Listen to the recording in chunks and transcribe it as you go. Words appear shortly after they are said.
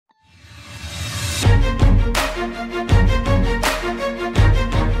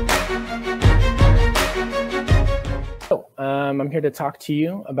I'm here to talk to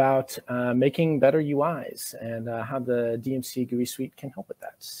you about making better UIs and how the DMC GUI Suite can help with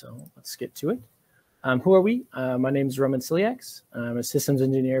that. So let's get to it. Who are we? My name is Roman Cyliax. I'm a systems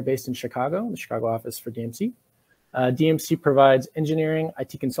engineer based in Chicago, the Chicago office for DMC. DMC provides engineering,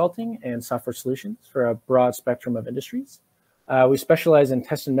 IT consulting, and software solutions for a broad spectrum of industries. We specialize in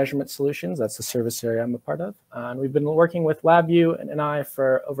test and measurement solutions. That's the service area I'm a part of. And we've been working with LabVIEW and NI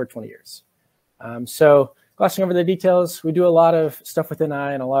for over 20 years. So glossing over the details, we do a lot of stuff with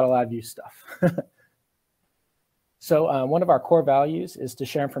NI and a lot of LabVIEW stuff. So one of our core values is to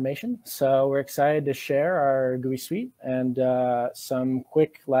share information. So we're excited to share our GUI suite and some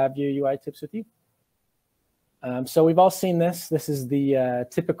quick LabVIEW UI tips with you. So we've all seen this. This is the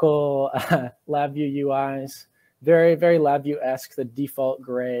typical LabVIEW UIs, very, very LabVIEW-esque, the default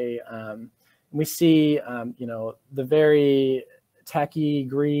gray. We see, the very tacky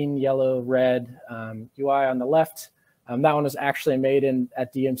green, yellow, red UI on the left. That one was actually made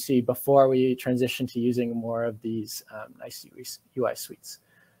at DMC before we transitioned to using more of these nice UI suites.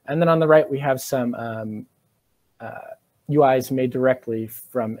 And then on the right, we have some UIs made directly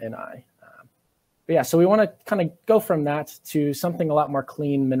from NI. But yeah, so we want to kind of go from that to something a lot more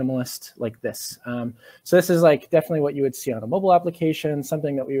clean, minimalist like this. So this is like definitely what you would see on a mobile application,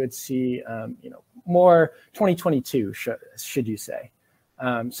 something that we would see, more 2022, should you say.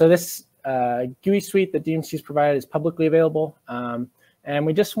 So this GUI suite that DMC has provided is publicly available, and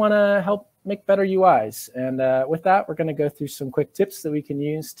we just want to help make better UIs. And with that, we're going to go through some quick tips that we can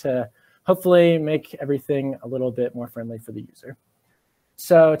use to hopefully make everything a little bit more friendly for the user.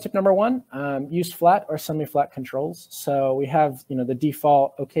 So tip number one, use flat or semi-flat controls. So we have the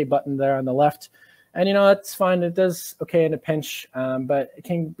default OK button there on the left. And that's fine. It does OK in a pinch, but it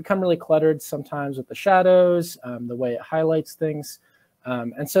can become really cluttered sometimes with the shadows, the way it highlights things.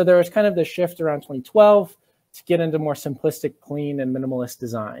 And so there was kind of the shift around 2012 to get into more simplistic, clean, and minimalist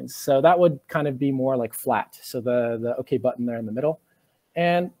designs. So that would kind of be more like flat. So the OK button there in the middle.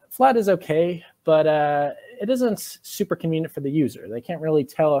 And flat is OK, but it isn't super convenient for the user. They can't really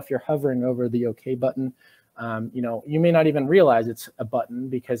tell if you're hovering over the OK button. You may not even realize it's a button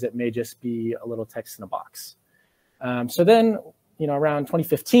because it may just be a little text in a box. So then, around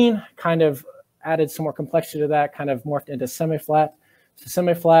 2015, kind of added some more complexity to that, kind of morphed into semi-flat. So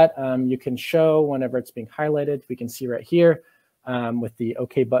semi-flat, you can show whenever it's being highlighted. We can see right here with the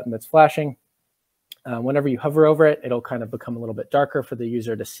OK button that's flashing. Whenever you hover over it, it'll kind of become a little bit darker for the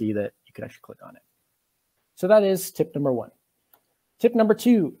user to see that you can actually click on it. So that is tip number one. Tip number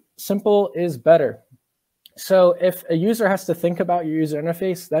two, simple is better. So if a user has to think about your user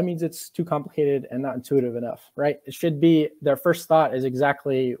interface, that means it's too complicated and not intuitive enough, right? It should be their first thought is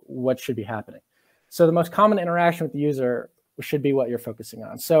exactly what should be happening. So the most common interaction with the user should be what you're focusing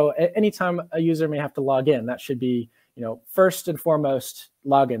on. So anytime a user may have to log in, that should be, first and foremost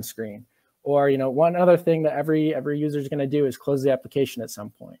login screen. Or, one other thing that every user is going to do is close the application at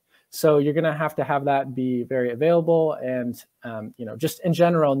some point. So you're going to have that be very available and, just in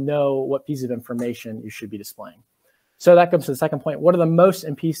general, know what piece of information you should be displaying. So that comes to the second point. What are the most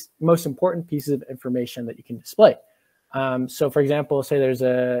important pieces of information that you can display? So for example, say there's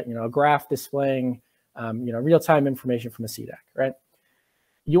a graph displaying, real-time information from a CDAC, right?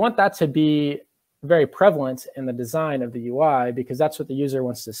 You want that to be very prevalent in the design of the UI because that's what the user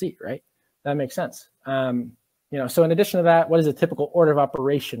wants to see, right? That makes sense. So in addition to that, what is a typical order of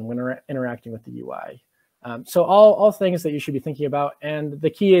operation when we're interacting with the UI? So all things that you should be thinking about. And the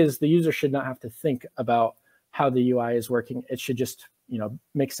key is the user should not have to think about how the UI is working. It should just,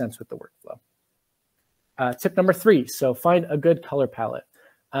 make sense with the workflow. Tip number three, so find a good color palette.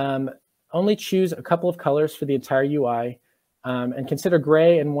 Only choose a couple of colors for the entire UI and consider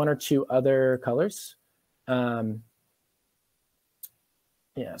gray and one or two other colors.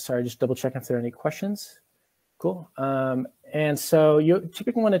 Yeah, sorry, just double checking if there are any questions. Cool. And so you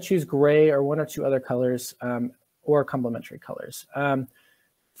typically want to choose gray or one or two other colors or complementary colors.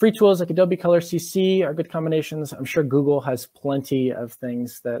 Free tools like Adobe Color CC are good combinations. I'm sure Google has plenty of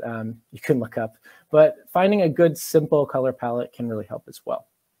things that you can look up, but finding a good simple color palette can really help as well.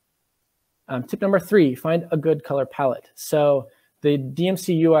 Tip number three, find a good color palette. So the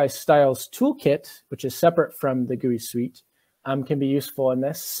DMC UI Styles Toolkit, which is separate from the GUI Suite, can be useful in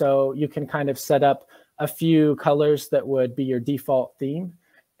this. So you can kind of set up a few colors that would be your default theme.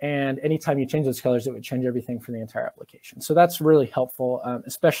 And anytime you change those colors, it would change everything for the entire application. So that's really helpful,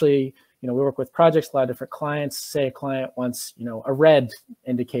 especially, we work with projects, a lot of different clients. Say a client wants, a red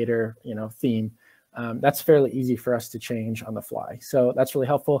indicator, theme. That's fairly easy for us to change on the fly. So that's really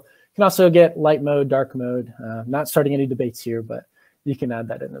helpful. You can also get light mode, dark mode. Not starting any debates here, but you can add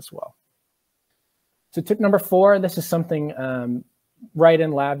that in as well. So tip number 4, this is something right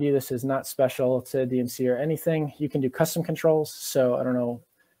in LabVIEW. This is not special to DMC or anything. You can do custom controls. So I don't know,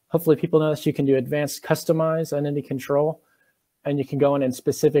 hopefully people know this. You can do advanced customize on any control, and you can go in and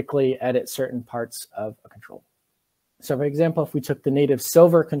specifically edit certain parts of a control. So for example, if we took the native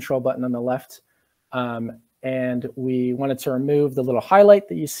silver control button on the left, and we wanted to remove the little highlight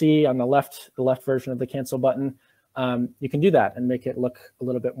that you see on the left version of the cancel button, you can do that and make it look a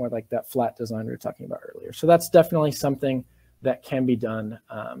little bit more like that flat design we were talking about earlier. So that's definitely something that can be done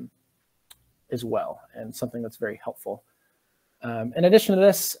as well, and something that's very helpful. In addition to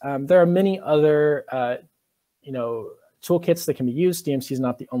this, there are many other toolkits that can be used. DMC is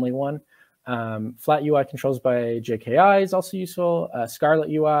not the only one. Flat UI controls by JKI is also useful. Scarlet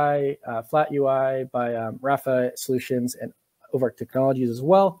UI, Flat UI by Rafa Solutions and Overarch Technologies as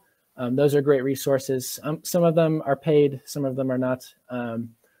well. Those are great resources. Some of them are paid, some of them are not.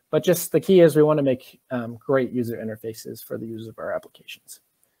 But just the key is we want to make great user interfaces for the users of our applications.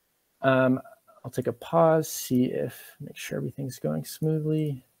 I'll take a pause, make sure everything's going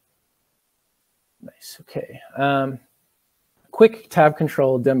smoothly. Nice, okay. Quick tab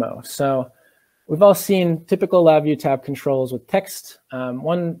control demo. So we've all seen typical LabVIEW tab controls with text.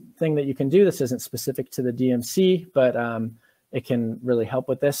 One thing that you can do, this isn't specific to the DMC, but it can really help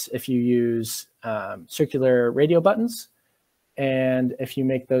with this if you use circular radio buttons, and if you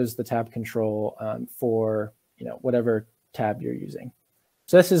make those the tab control for whatever tab you're using.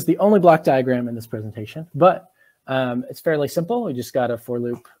 So this is the only block diagram in this presentation, but it's fairly simple. We just got a for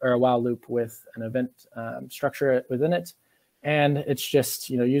loop or a while loop with an event structure within it. And it's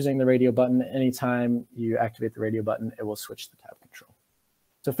just using the radio button. Anytime you activate the radio button, it will switch the tab control.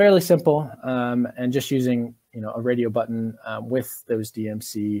 So fairly simple, and just using a radio button with those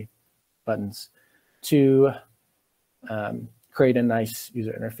DMC buttons to create a nice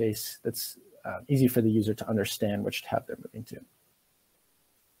user interface that's easy for the user to understand which tab they're moving to.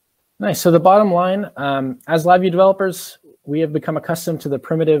 Nice. So the bottom line, as LabVIEW developers, we have become accustomed to the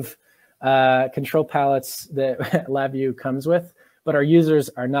primitive control palettes that LabVIEW comes with, but our users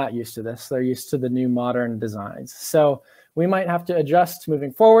are not used to this. They're used to the new modern designs. So we might have to adjust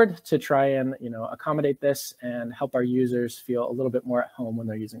moving forward to try and accommodate this and help our users feel a little bit more at home when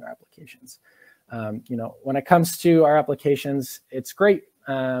they're using our applications. When it comes to our applications, it's great.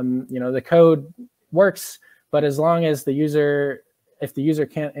 The code works, but as long as if the user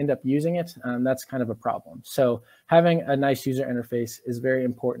can't end up using it, that's kind of a problem. So having a nice user interface is very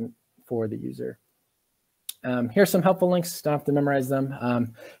important for the user. Here's some helpful links, don't have to memorize them.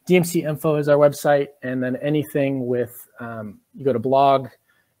 DMC info is our website, and then anything with, you go to blog,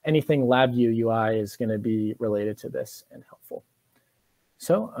 anything LabVIEW UI is gonna be related to this and helpful.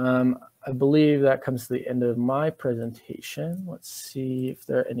 So I believe that comes to the end of my presentation. Let's see if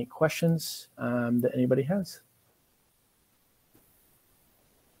there are any questions that anybody has.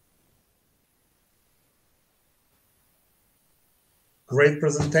 Great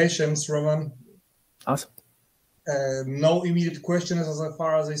presentations, Roman. Awesome. No immediate questions as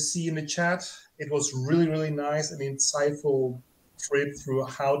far as I see in the chat. It was really, really nice and insightful trip through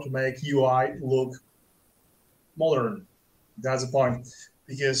how to make UI look modern. That's the point,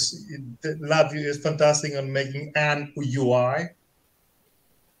 because LabVIEW is fantastic on making an UI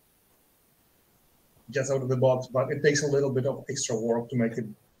just out of the box, but it takes a little bit of extra work to make it.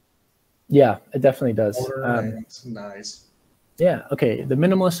 Yeah, it definitely does. Nice. Yeah, okay, the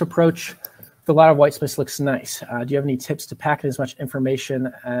minimalist approach with a lot of white space looks nice. Do you have any tips to pack in as much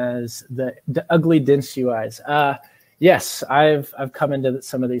information as the ugly, dense UIs? Yes, I've come into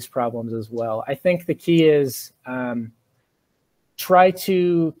some of these problems as well. I think the key is try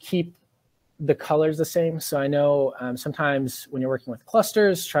to keep the colors the same. So I know sometimes when you're working with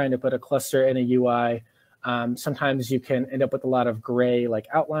clusters, trying to put a cluster in a UI, sometimes you can end up with a lot of gray like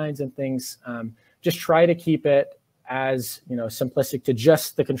outlines and things. Just try to keep it as simplistic to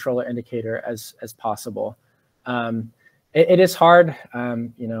just the controller indicator as possible. It is hard,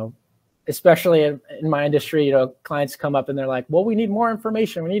 especially in my industry. Clients come up and they're like, "Well, we need more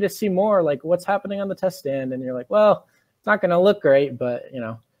information. We need to see more, like what's happening on the test stand." And you're like, "Well, it's not going to look great, but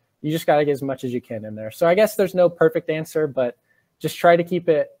you just got to get as much as you can in there." So I guess there's no perfect answer, but just try to keep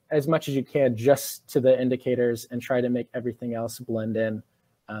it as much as you can just to the indicators and try to make everything else blend in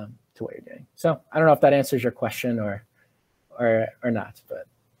to what you're doing. So I don't know if that answers your question or not,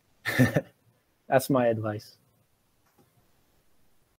 but that's my advice.